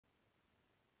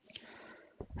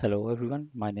Hello everyone,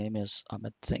 my name is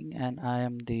Amit Singh and I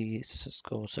am the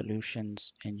Cisco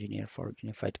Solutions Engineer for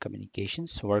Unified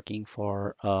Communications working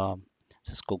for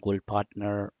Cisco Gold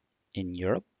Partner in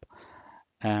Europe.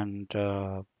 And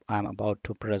I'm about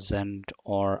to present,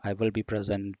 or I will be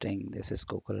presenting, the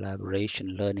Cisco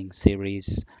Collaboration Learning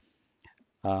Series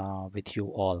with you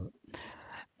all.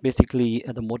 Basically,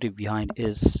 the motive behind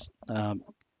is I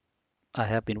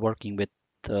have been working with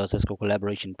Cisco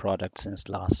collaboration product since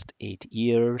last 8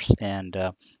 years, and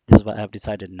this is why I've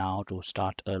decided now to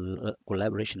start a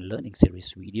collaboration learning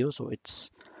series video. So it's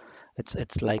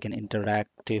like an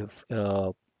interactive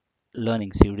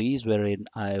learning series wherein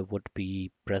I would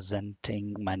be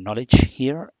presenting my knowledge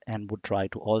here and would try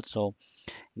to also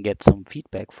get some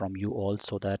feedback from you all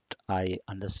so that I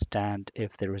understand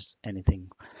if there is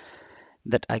anything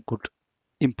that I could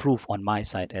improve on my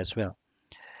side as well.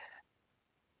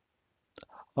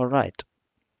 All right.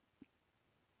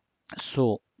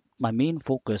 So my main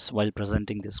focus while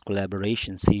presenting this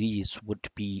collaboration series would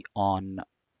be on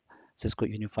Cisco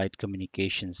Unified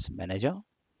Communications Manager,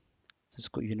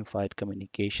 Cisco Unified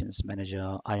Communications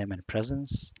Manager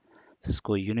IM&Presence,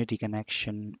 Cisco Unity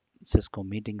Connection, Cisco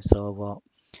Meeting Server,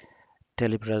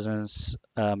 Telepresence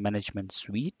Management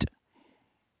Suite,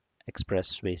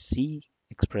 Expressway C,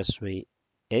 Expressway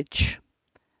Edge.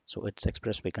 So it's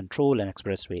Expressway Control and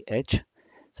Expressway Edge,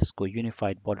 Cisco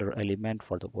Unified Border Element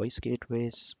for the voice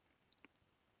gateways,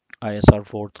 ISR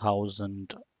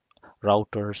 4000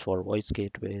 routers for voice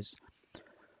gateways,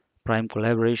 prime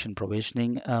collaboration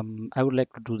provisioning. I would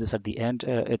like to do this at the end.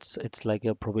 It's like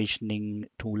a provisioning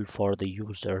tool for the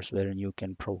users, wherein you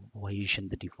can provision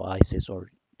the devices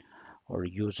or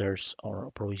users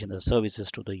or provision the services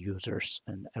to the users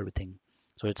and everything.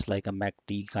 So it's like a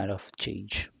MACD kind of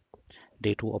change,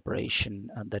 day to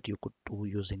operation that you could do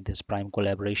using this prime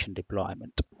collaboration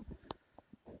deployment.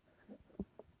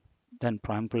 Then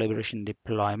prime collaboration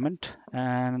deployment,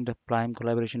 and prime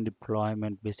collaboration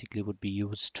deployment basically would be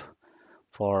used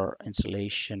for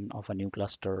installation of a new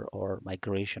cluster or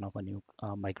migration of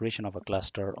a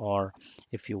cluster, or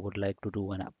if you would like to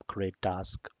do an upgrade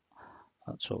task.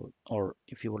 Or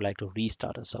if you would like to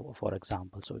restart a server, for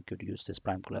example, so you could use this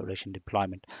prime collaboration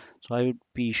deployment. So I would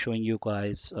be showing you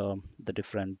guys the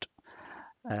different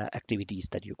activities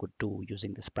that you could do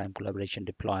using this prime collaboration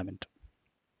deployment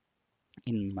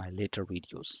in my later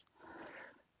videos.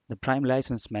 The Prime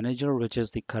License Manager, which is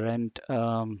the current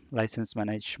license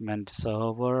management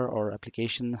server or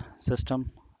application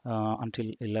system until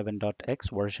 11.x,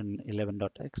 version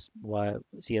 11.x, while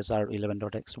CSR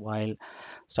 11.x, while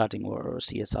starting or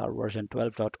CSR version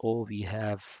 12.0, we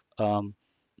have I'm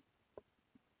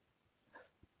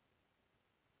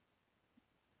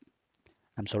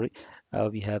sorry,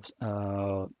 we have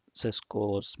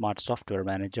Cisco Smart Software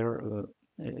Manager.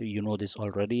 You know this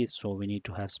already, so we need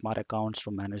to have smart accounts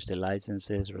to manage the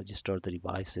licenses, register the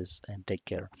devices, and take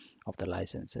care of the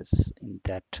licenses in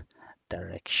that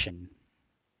direction.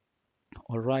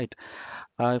 All right,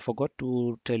 I forgot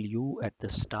to tell you at the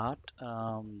start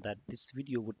that this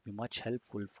video would be much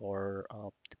helpful for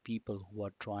the people who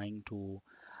are trying to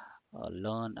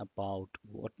learn about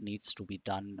what needs to be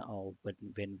done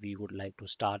when we would like to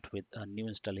start with a new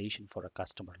installation for a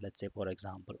customer, let's say, for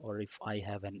example, or if I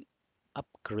have an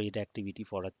upgrade activity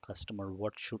for a customer,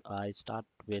 what should I start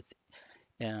with?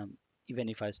 Even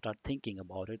if I start thinking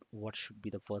about it, what should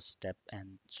be the first step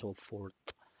and so forth.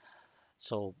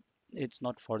 So it's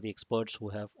not for the experts who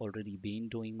have already been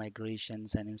doing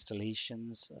migrations and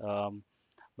installations,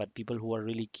 but people who are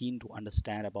really keen to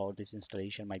understand about this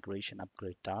installation, migration,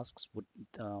 upgrade tasks would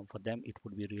for them it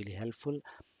would be really helpful.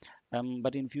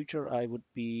 But in future I would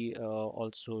be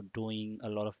also doing a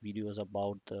lot of videos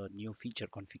about the new feature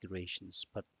configurations,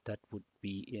 but that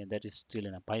is still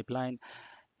in a pipeline,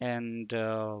 and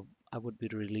I would be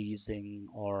releasing,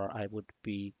 or I would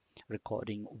be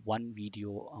recording one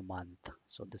video a month.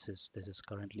 So this is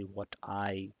currently what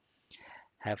I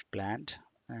have planned,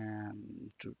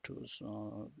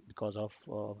 because of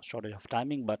shortage of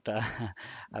timing, but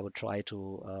I would try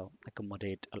to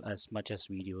accommodate as much as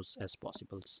videos as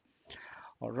possible.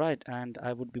 All right, and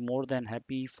I would be more than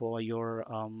happy for your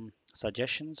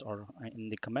suggestions or in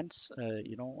the comments.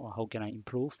 How can I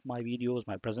improve my videos,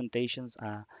 my presentations,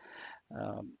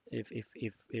 if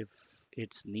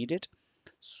it's needed.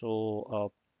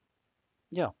 So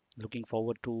yeah, looking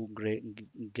forward to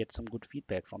get some good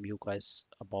feedback from you guys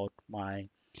about my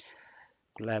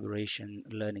collaboration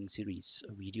learning series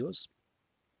videos.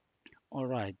 All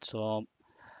right, so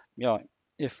yeah,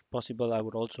 if possible, I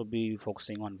would also be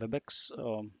focusing on WebEx.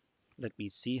 Let me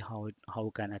see how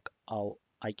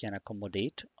I can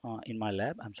accommodate in my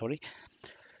lab. I'm sorry.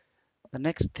 The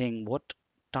next thing, what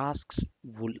tasks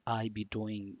will I be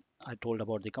doing? I told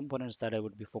about the components that I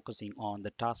would be focusing on.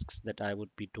 The tasks that I would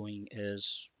be doing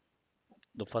is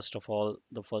the first of all,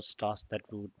 the first task that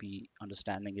we would be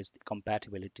understanding is the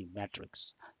compatibility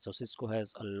matrix. So Cisco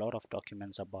has a lot of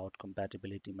documents about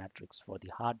compatibility matrix for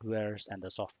the hardwares and the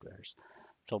softwares.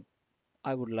 So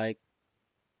I would like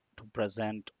to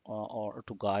present or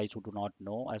to guys who do not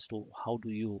know as to how do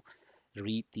you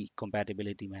read the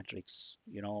compatibility matrix,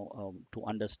 to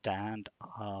understand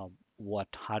what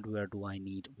hardware do I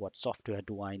need, what software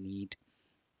do I need,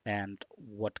 and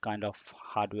what kind of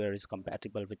hardware is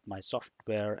compatible with my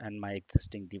software and my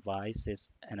existing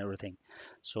devices and everything.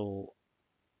 So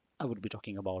I would be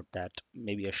talking about that,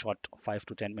 maybe a short 5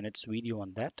 to 10 minutes video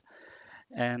on that.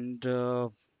 And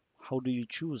how do you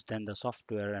choose then the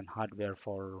software and hardware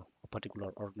for a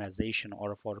particular organization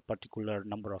or for a particular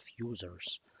number of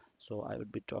users? So I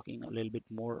would be talking a little bit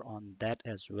more on that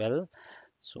as well.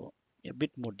 So a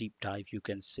bit more deep dive, you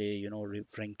can say,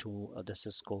 referring to the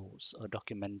Cisco's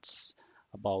documents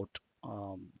about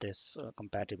this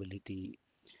compatibility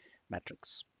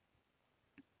matrix.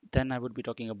 Then I would be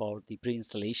talking about the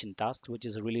pre-installation task, which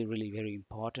is really, really very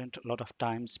important. A lot of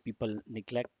times people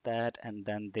neglect that and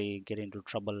then they get into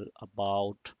trouble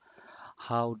about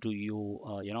how do you,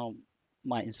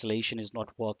 my installation is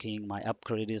not working, my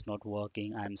upgrade is not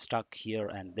working, I'm stuck here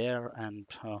and there, and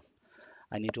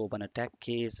I need to open a tech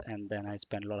case, and then I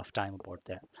spend a lot of time about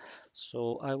that.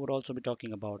 So I would also be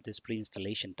talking about these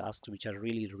pre-installation tasks, which are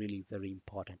really, really very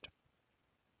important.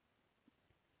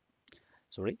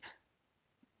 Sorry.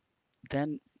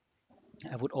 Then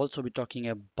I would also be talking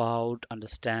about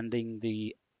understanding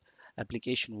the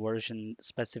application version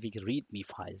specific README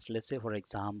files. Let's say, for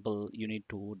example, you need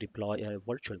to deploy a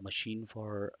virtual machine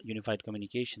for unified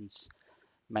communications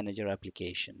manager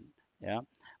application. Yeah,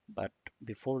 but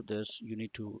before this, you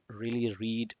need to really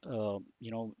read,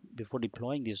 before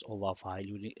deploying this OVA file,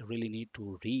 really need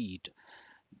to read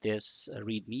this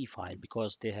readme file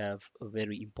because they have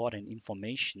very important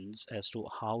informations as to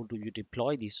how do you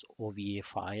deploy this OVA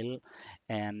file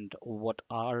and what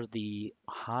are the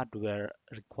hardware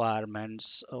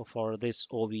requirements for this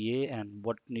OVA and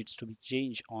what needs to be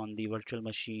changed on the virtual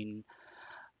machine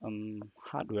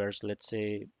hardwares. Let's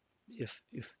say if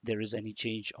there is any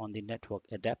change on the network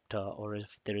adapter or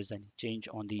if there is any change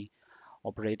on the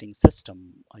operating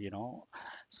system,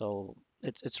 so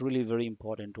it's really very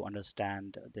important to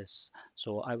understand this.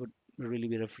 So I would really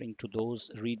be referring to those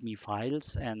readme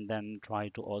files and then try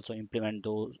to also implement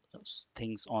those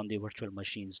things on the virtual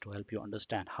machines to help you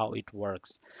understand how it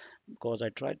works, because I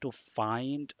tried to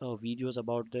find videos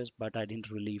about this, but I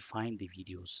didn't really find the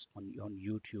videos on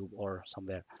YouTube or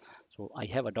somewhere. So I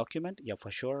have a document, yeah,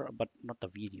 for sure, but not the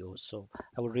videos. So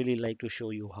I would really like to show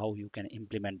you how you can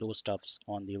implement those stuffs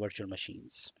on the virtual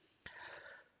machines.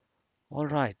 All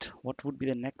right, what would be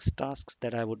the next tasks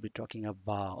that I would be talking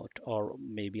about, or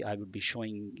maybe I would be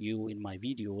showing you in my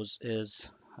videos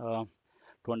is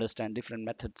to understand different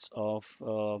methods of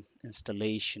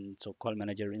installation. So call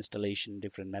manager installation,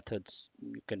 different methods.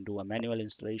 You can do a manual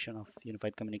installation of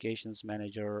unified communications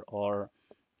manager, or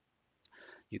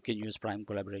you can use prime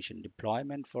collaboration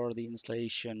deployment for the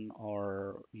installation,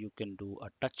 or you can do a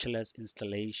touchless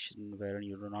installation where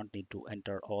you do not need to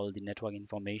enter all the network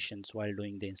informations while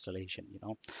doing the installation.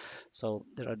 So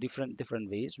there are different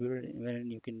ways wherein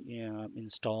you can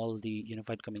install the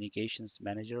unified communications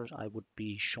manager. I would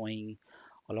be showing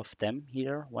all of them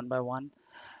here one by one,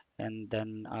 and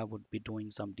then I would be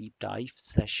doing some deep dive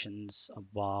sessions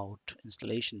about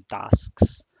installation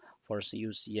tasks for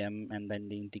CUCM and then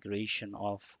the integration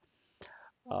of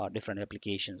different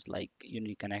applications like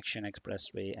Unity Connection,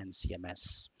 Expressway, and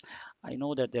CMS. I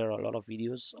know that there are a lot of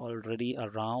videos already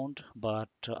around, but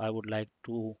I would like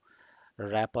to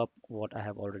wrap up what I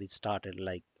have already started.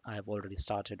 Like I have already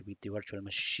started with the virtual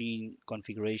machine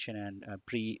configuration and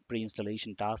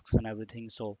pre-installation tasks and everything.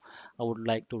 So I would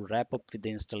like to wrap up with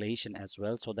the installation as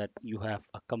well, so that you have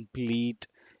a complete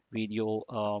video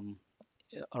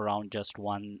around just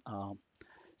one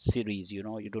series.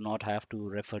 You do not have to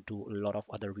refer to a lot of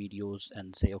other videos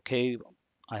and say, okay,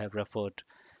 I have referred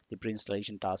the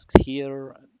pre-installation tasks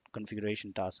here,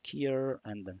 configuration task here,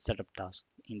 and then setup task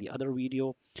in the other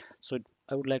video. So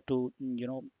I would like to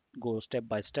go step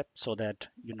by step so that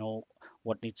you know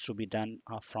what needs to be done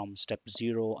from step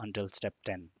 0 until step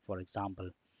 10, for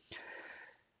example.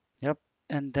 Yep.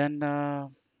 And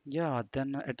then, yeah,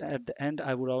 then at the end,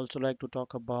 I would also like to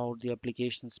talk about the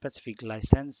application specific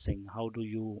licensing. How do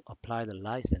you apply the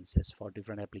licenses for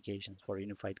different applications for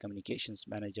Unified Communications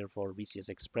Manager for VCS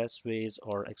Expressways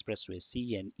or Expressway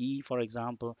C and E, for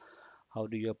example? how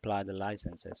do you apply the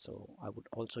licenses. So I would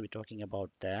also be talking about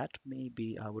that.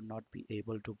 Maybe I would not be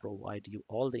able to provide you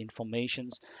all the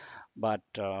informations, but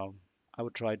I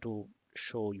would try to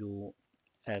show you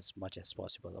as much as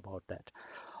possible about that.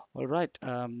 All right,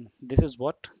 this is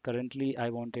what currently I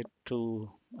wanted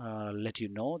to let you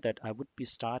know, that I would be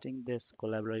starting this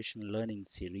collaboration learning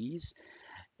series,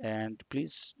 and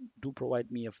please do provide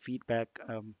me a feedback,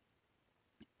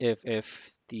 if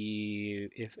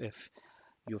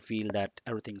you feel that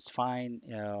everything's fine,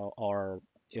 or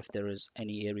if there is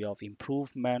any area of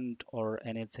improvement or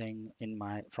anything in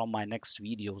my from my next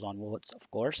videos onwards, of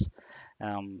course.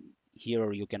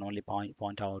 Here you can only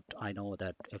point out, I know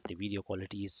that if the video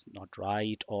quality is not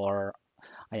right, or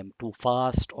I am too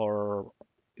fast, or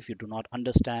if you do not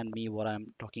understand me what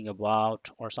I'm talking about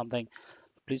or something,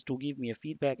 please do give me a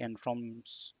feedback, and from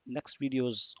next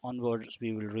videos onwards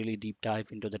we will really deep dive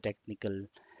into the technical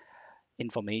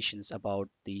informations about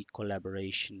the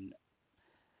collaboration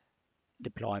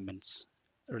deployments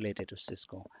related to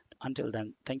Cisco. Until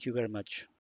then, thank you very much.